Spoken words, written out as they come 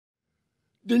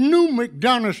The new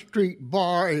McDonough Street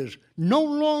bar is no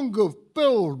longer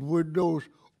filled with those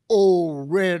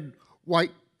old red,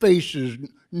 white faces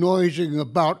noising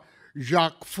about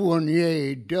Jacques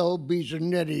Fournier, Del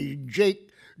Bisonetti, Jake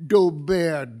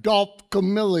Dobert, Dolph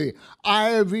Camilli,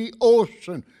 Ivy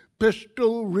Olson,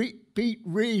 Pete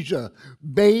Reza,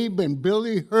 Babe and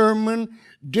Billy Herman,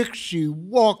 Dixie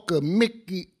Walker,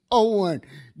 Mickey Owen,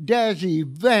 Dazzy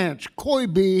Vance,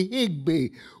 Coybe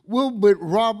Higby, Wilbert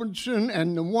Robinson,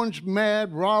 and the once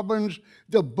mad Robins,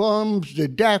 the Bums, the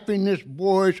Daffiness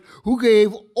Boys, who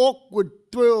gave awkward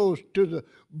thrills to the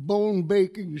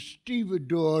bone-baking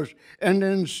stevedores and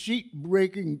then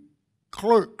seat-breaking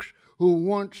clerks who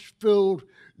once filled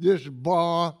this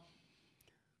bar.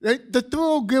 The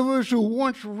thrill givers who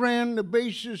once ran the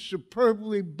bases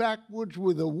superbly backwards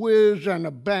with a whiz and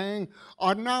a bang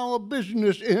are now a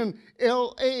business in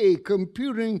L.A.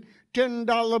 computing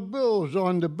 $10 bills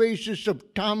on the basis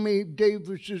of Tommy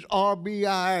Davis's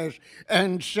RBIs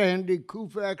and Sandy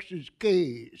Koufax's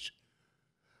Ks.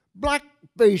 Black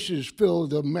faces fill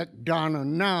the McDonough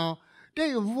now.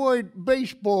 They avoid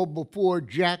baseball before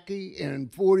Jackie in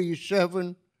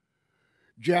 47.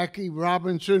 Jackie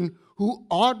Robinson, who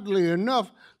oddly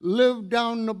enough lived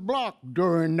down the block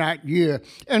during that year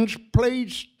and played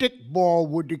stickball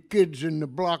with the kids in the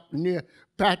block near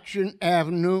Patchen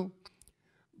Avenue.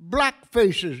 Black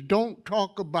faces don't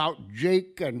talk about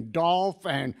Jake and Dolph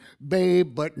and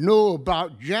Babe, but know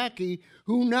about Jackie,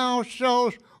 who now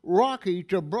sells Rocky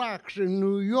to blacks in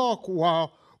New York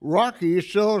while Rocky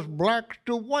sells blacks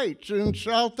to whites in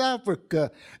South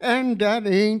Africa. And that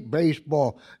ain't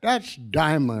baseball, that's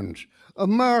diamonds.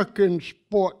 American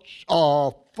sports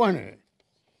are funny.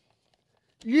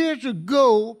 Years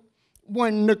ago,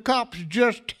 when the cops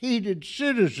just hated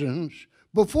citizens,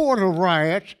 before the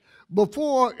riots,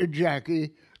 before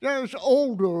Jackie, those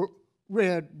older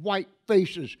red, white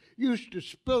faces used to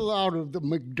spill out of the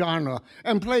McDonough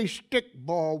and play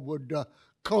stickball with the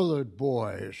colored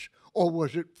boys. Or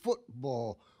was it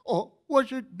football? Or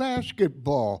was it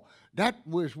basketball? That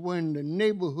was when the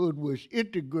neighborhood was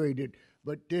integrated.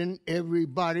 But then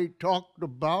everybody talked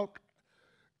about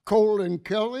Colin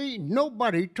Kelly.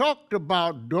 Nobody talked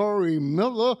about Dory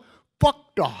Miller.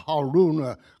 Fuck the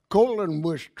Haruna. Colin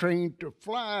was trained to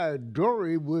fly.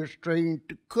 Dory was trained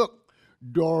to cook.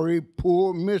 Dory,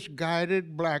 poor,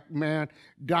 misguided black man,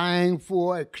 dying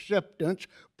for acceptance,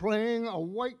 playing a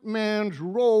white man's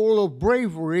role of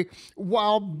bravery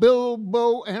while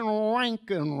Bilbo and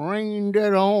Rankin reigned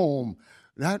at home.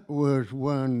 That was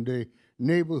when the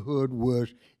neighborhood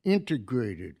was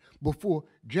integrated, before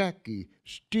Jackie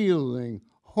stealing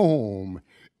home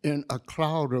in a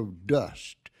cloud of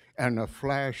dust and a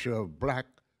flash of black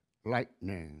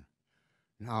lightning.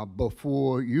 Now,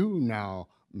 before you now,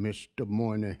 Mr.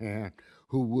 Moynihan,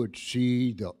 who would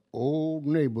see the old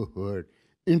neighborhood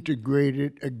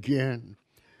integrated again.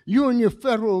 You and your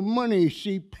federal money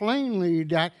see plainly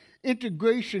that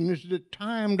integration is the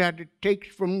time that it takes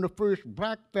from the first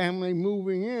black family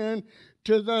moving in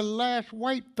to the last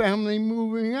white family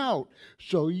moving out.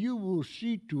 So you will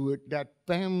see to it that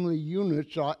family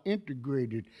units are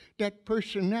integrated, that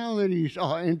personalities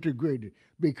are integrated,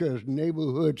 because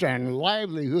neighborhoods and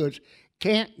livelihoods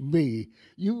can't be.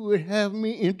 You would have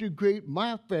me integrate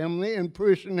my family and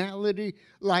personality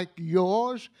like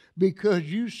yours because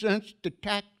you sensed the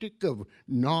tactic of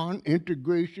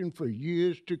non-integration for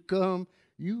years to come.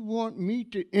 You want me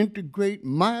to integrate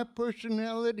my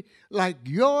personality like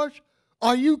yours?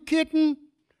 Are you kidding?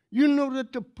 You know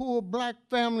that the poor black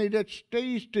family that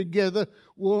stays together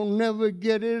will never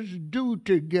get its due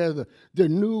together. The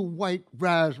new white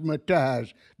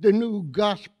razzmatazz, the new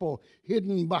gospel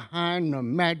hidden behind the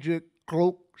magic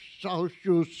cloak,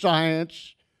 social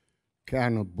science.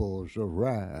 Cannibals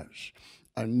arise.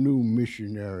 A new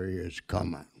missionary is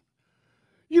coming.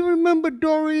 You remember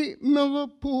Dory Miller,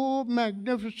 poor,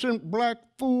 magnificent black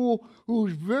fool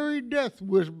whose very death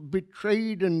was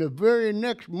betrayed in the very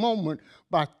next moment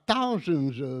by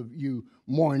thousands of you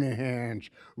Moynihans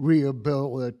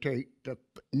rehabilitate the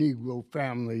Negro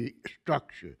family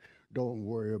structure. Don't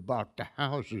worry about the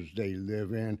houses they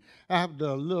live in. Have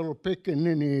the little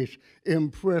pickaninnies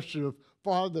impressive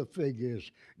father figures.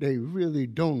 They really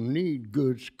don't need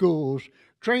good schools.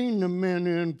 Train the men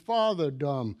in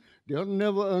fatherdom. They'll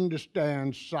never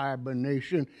understand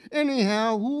cybernation.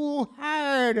 Anyhow, who'll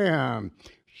hire them?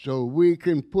 So we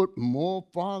can put more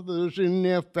fathers in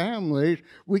their families.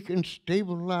 We can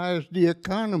stabilize the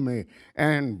economy.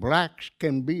 And blacks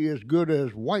can be as good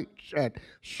as whites at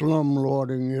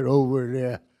slumlording it over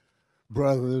their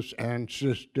brothers and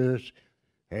sisters.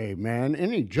 Hey, man,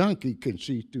 any junkie can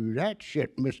see through that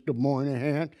shit, Mr.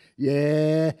 Moynihan.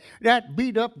 Yeah, that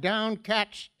beat up down cat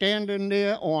standing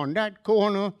there on that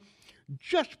corner.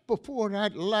 Just before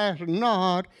that last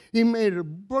nod, he made a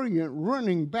brilliant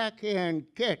running backhand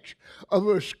catch of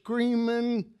a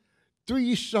screaming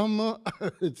three-summer,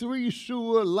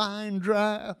 three-sewer line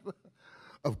drive.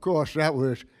 Of course, that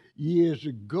was years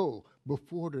ago,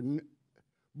 before the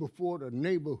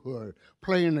neighborhood,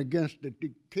 playing against the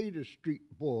Decatur Street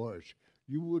boys.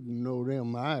 You wouldn't know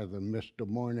them either, Mr.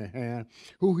 Moynihan,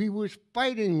 who he was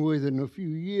fighting with in a few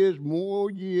years,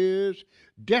 more years,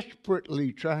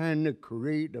 desperately trying to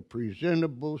create a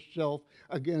presentable self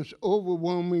against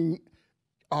overwhelming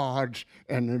odds.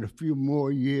 And in a few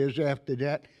more years after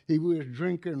that, he was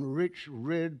drinking rich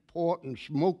red port and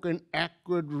smoking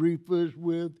acrid reefers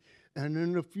with. And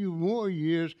in a few more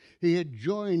years, he had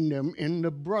joined them in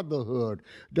the brotherhood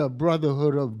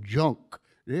of junk.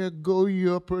 There go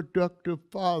your productive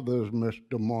fathers,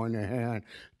 Mr. Moynihan,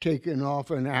 taking off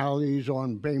in alleys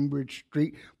on Bainbridge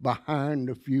Street behind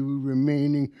the few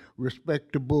remaining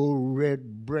respectable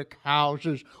red brick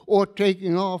houses, or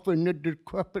taking off in the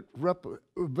decrepit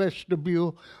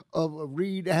vestibule of a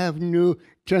Reed Avenue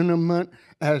tenement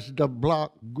as the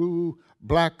block grew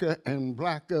blacker and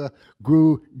blacker,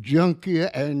 grew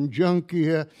junkier and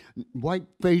junkier. White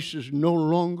faces no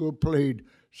longer played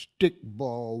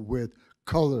stickball with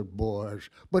colored boys,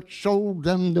 but sold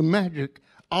them the magic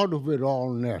out of it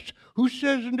all-ness. Who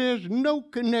says there's no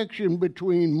connection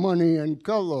between money and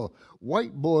color?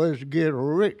 White boys get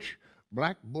rich,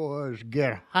 black boys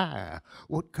get high.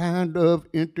 What kind of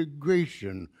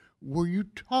integration were you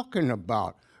talking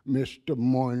about, Mr.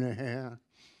 Moynihan?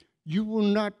 You will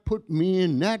not put me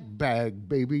in that bag,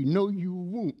 baby. No, you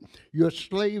won't. Your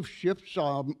slave ships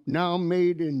are now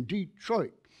made in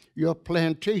Detroit. Your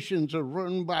plantations are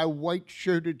run by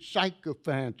white-shirted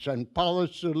sycophants and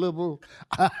polysyllable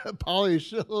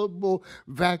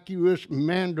vacuous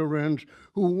mandarins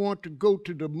who want to go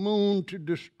to the moon to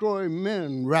destroy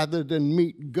men rather than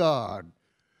meet God.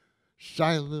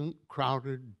 Silent,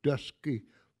 crowded, dusky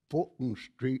Fulton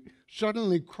Street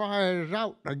suddenly cries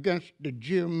out against the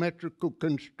geometrical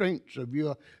constraints of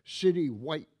your city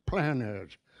white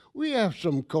planners. We have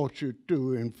some culture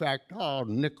too. In fact, I'll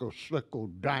nickel,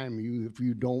 slickle, dime you if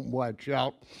you don't watch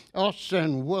out. I'll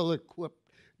send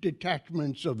well-equipped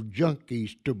detachments of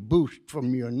junkies to boost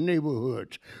from your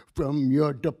neighborhoods, from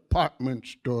your department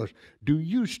stores. Do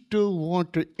you still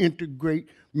want to integrate,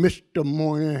 Mr.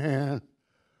 Moynihan?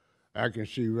 I can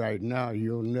see right now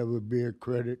you'll never be a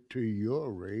credit to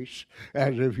your race,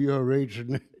 as if your race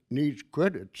needs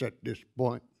credits at this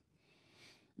point.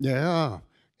 Yeah,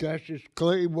 Cassius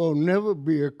Clay will never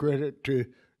be a credit to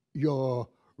your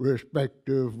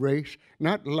respective race,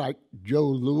 not like Joe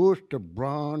Louis, the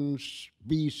bronze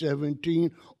B-17,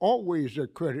 always a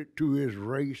credit to his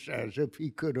race as if he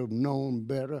could have known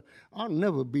better. I'll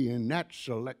never be in that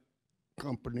select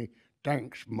company.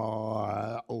 Thanks, Ma,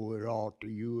 I owe it all to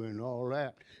you and all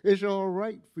that. It's all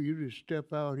right for you to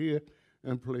step out here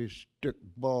and play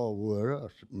stickball with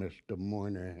us, Mr.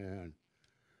 Moynihan.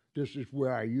 This is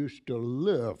where I used to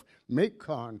live,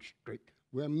 Macon Street,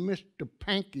 where Mr.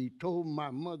 Pankey told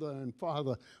my mother and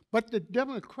father, but the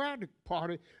Democratic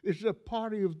Party is the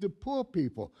party of the poor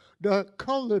people, the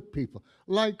colored people,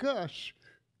 like us.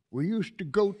 We used to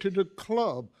go to the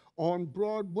club on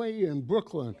Broadway in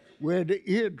Brooklyn, where the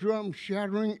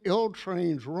eardrum-shattering L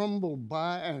trains rumbled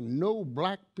by and no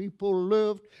black people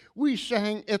lived. We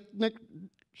sang ethnic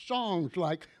songs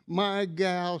like My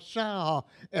Gal Sal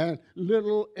and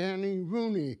Little Annie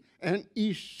Rooney and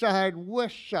East Side,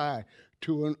 West Side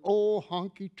to an old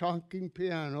honky-tonking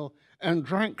piano, and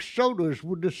drank sodas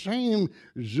with the same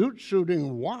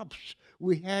zoot-suiting wops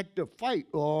we had to fight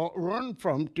or run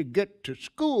from to get to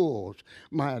schools.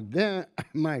 My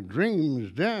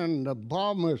dreams then, the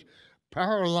bomber's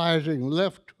paralyzing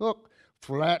left hook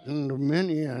flattened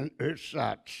many an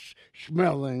ersatz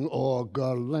smelling or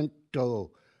galento.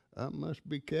 I must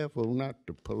be careful not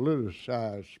to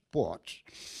politicize sports.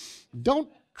 Don't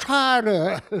try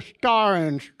to star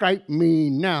and stripe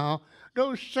me now.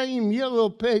 Those same yellow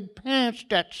peg pants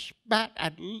that spat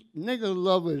at nigger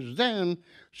lovers then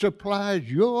supplies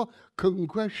your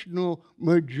congressional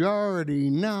majority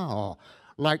now.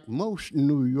 Like most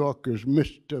New Yorkers,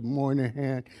 Mr.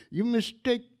 Moynihan, you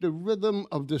mistake the rhythm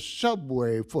of the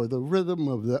subway for the rhythm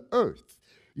of the earth.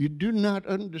 You do not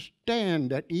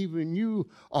understand that even you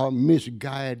are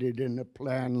misguided in the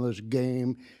planless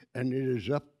game, and it is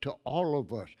up to all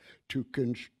of us to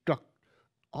construct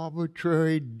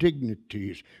arbitrary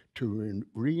dignities to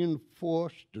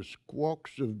reinforce the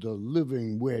squawks of the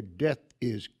living where death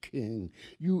is king.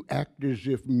 You act as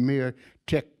if mere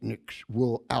technics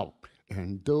will out.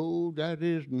 And though that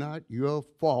is not your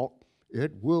fault,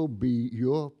 it will be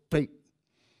your fate.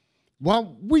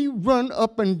 While we run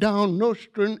up and down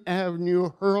Nostrand Avenue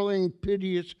hurling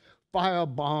piteous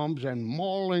firebombs and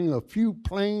mauling a few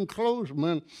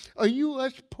plainclothesmen, a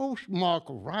U.S. postmark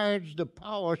rides the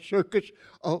power circuits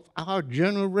of our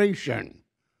generation.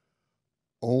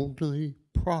 Only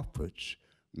profits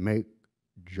make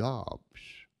jobs.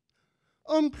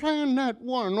 Unplan that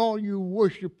one, all you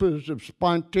worshippers of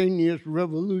spontaneous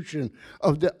revolution,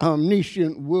 of the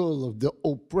omniscient will of the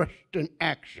oppressed in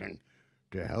action.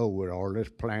 To hell with all this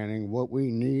planning. What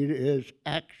we need is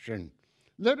action.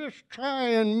 Let us try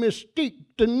and mystique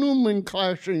the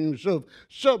nomenclatures of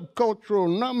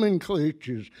subcultural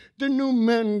nomenclatures, the new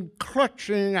men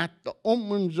clutching at the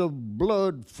omens of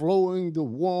blood flowing the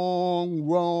wrong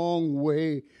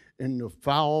way in the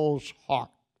fowl's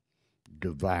heart.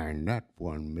 Divine that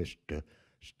one, Mr.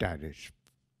 Status.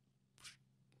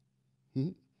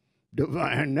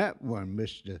 Divine that one,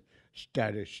 Mr.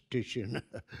 Statistician.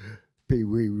 Pee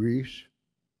Wee Reese,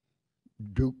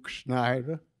 Duke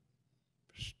Snyder.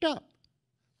 Stop.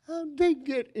 How'd they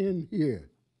get in here?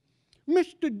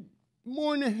 Mr.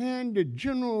 Moynihan, the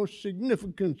general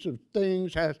significance of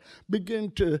things has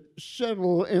begun to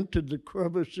settle into the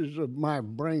crevices of my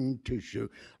brain tissue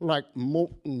like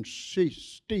molten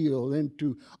steel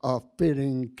into a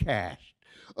fitting cast.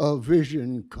 A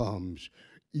vision comes.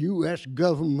 U.S.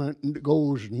 government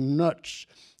goes nuts.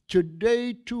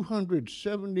 Today,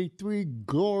 273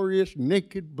 glorious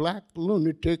naked black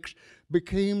lunatics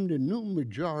became the new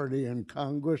majority in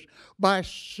Congress by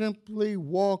simply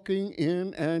walking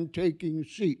in and taking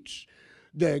seats.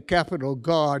 The Capitol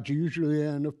Guards, usually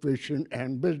inefficient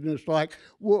and businesslike,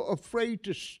 were afraid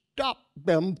to stop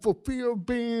them for fear of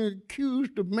being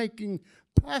accused of making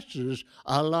passes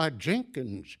a la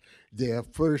Jenkins. Their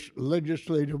first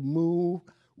legislative move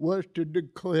was to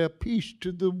declare peace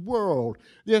to the world.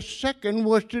 Their second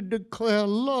was to declare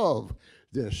love.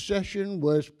 The session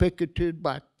was picketed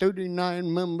by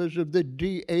 39 members of the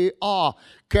DAR,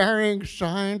 carrying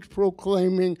signs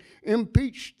proclaiming,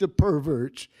 "Impeach the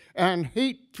perverts," and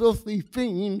 "Hate filthy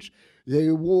fiends." They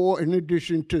wore, in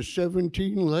addition to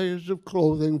 17 layers of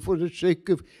clothing for the sake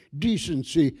of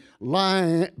decency,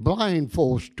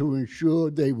 blindfolds to ensure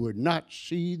they would not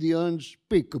see the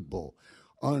unspeakable.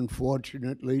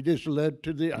 Unfortunately, this led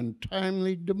to the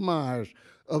untimely demise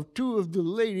of two of the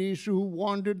ladies who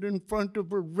wandered in front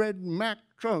of a red Mack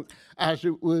trunk as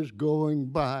it was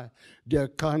going by. Their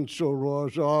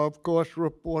consorors are, of course,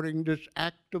 reporting this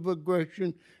act of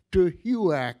aggression to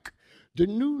HUAC. The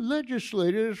new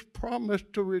legislators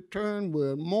promised to return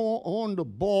with more on the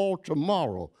ball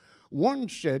tomorrow. One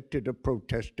said to the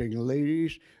protesting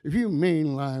ladies, "If you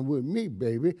mainline with me,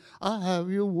 baby, I'll have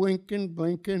you winking,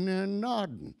 blinking, and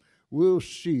nodding." "We'll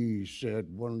see,"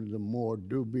 said one of the more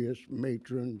dubious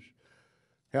matrons.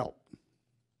 "Help.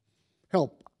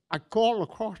 Help. I call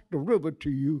across the river to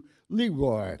you,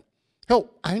 Leroy.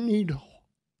 Help. I need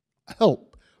help.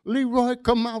 Leroy,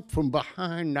 come out from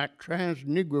behind that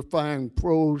transnigrifying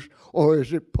prose, or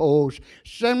is it pose?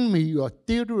 Send me your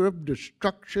theater of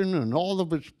destruction and all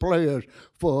of its players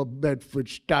for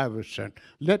Bedford-Stuyvesant.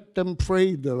 Let them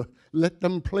play the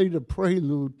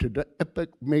prelude to the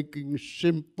epic-making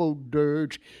sinful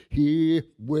dirge. Here,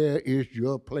 where is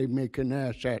your playmaking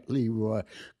ass at, Leroy?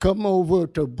 Come over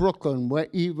to Brooklyn, where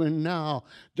even now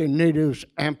the natives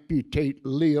amputate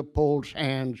Leopold's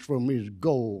hands from his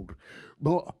gold.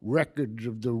 More records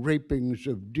of the rapings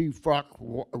of defrocked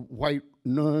white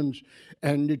nuns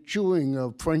and the chewing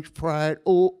of French fried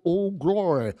Old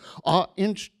Glory are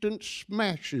instant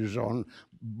smashes on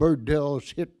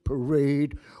Burdell's hit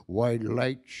parade. White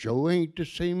light show ain't the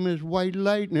same as white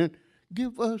lightning.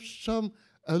 Give us some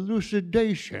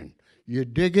elucidation. You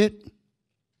dig it?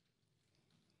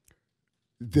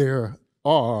 There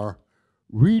are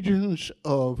regions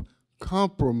of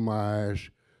compromise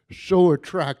so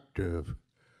attractive,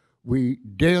 we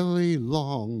daily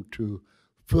long to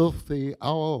filthy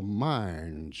our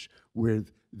minds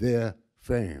with their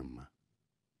fame.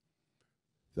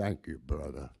 Thank you,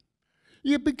 brother.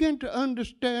 You begin to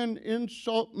understand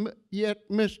insult yet,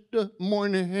 Mr.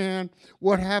 Moynihan,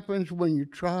 what happens when you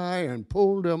try and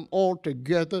pull them all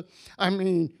together? I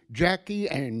mean Jackie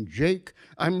and Jake,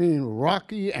 I mean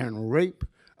Rocky and Rape,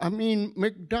 I mean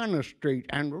McDonough Street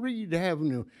and Reed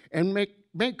Avenue and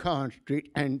Macon Street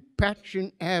and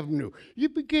Patchen Avenue. You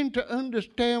begin to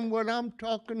understand what I'm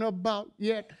talking about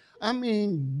yet? I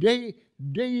mean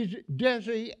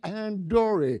Desi and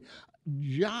Dory,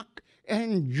 Jock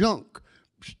and Junk,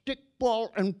 Stick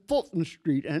Baseball and Fulton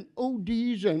Street and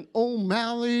ODs and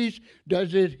O'Malley's.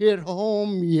 Does it hit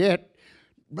home yet?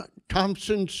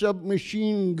 Thompson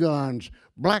submachine guns,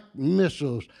 black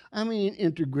missiles. I mean,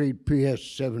 integrate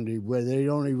PS-70 where they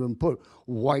don't even put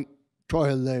white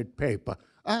toilet paper.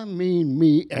 I mean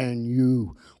me and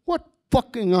you. What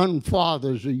fucking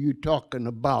unfathers are you talking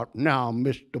about now,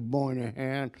 Mr.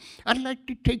 Moynihan? I'd like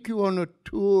to take you on a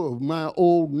tour of my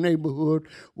old neighborhood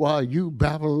while you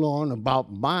babble on about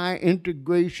my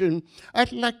integration.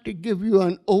 I'd like to give you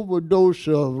an overdose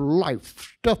of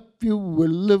life, stuff you were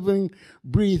living,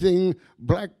 breathing,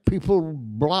 black people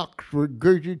blocks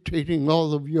regurgitating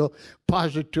all of your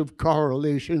positive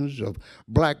correlations of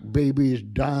black babies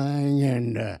dying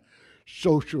and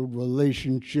social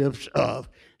relationships of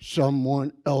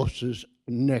someone else's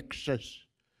nexus.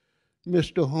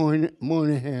 Mr.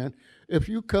 Moynihan, if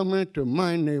you come into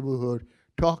my neighborhood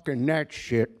talking that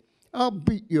shit, I'll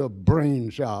beat your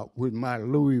brains out with my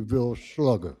Louisville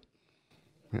Slugger.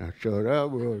 Yeah, so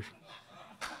that was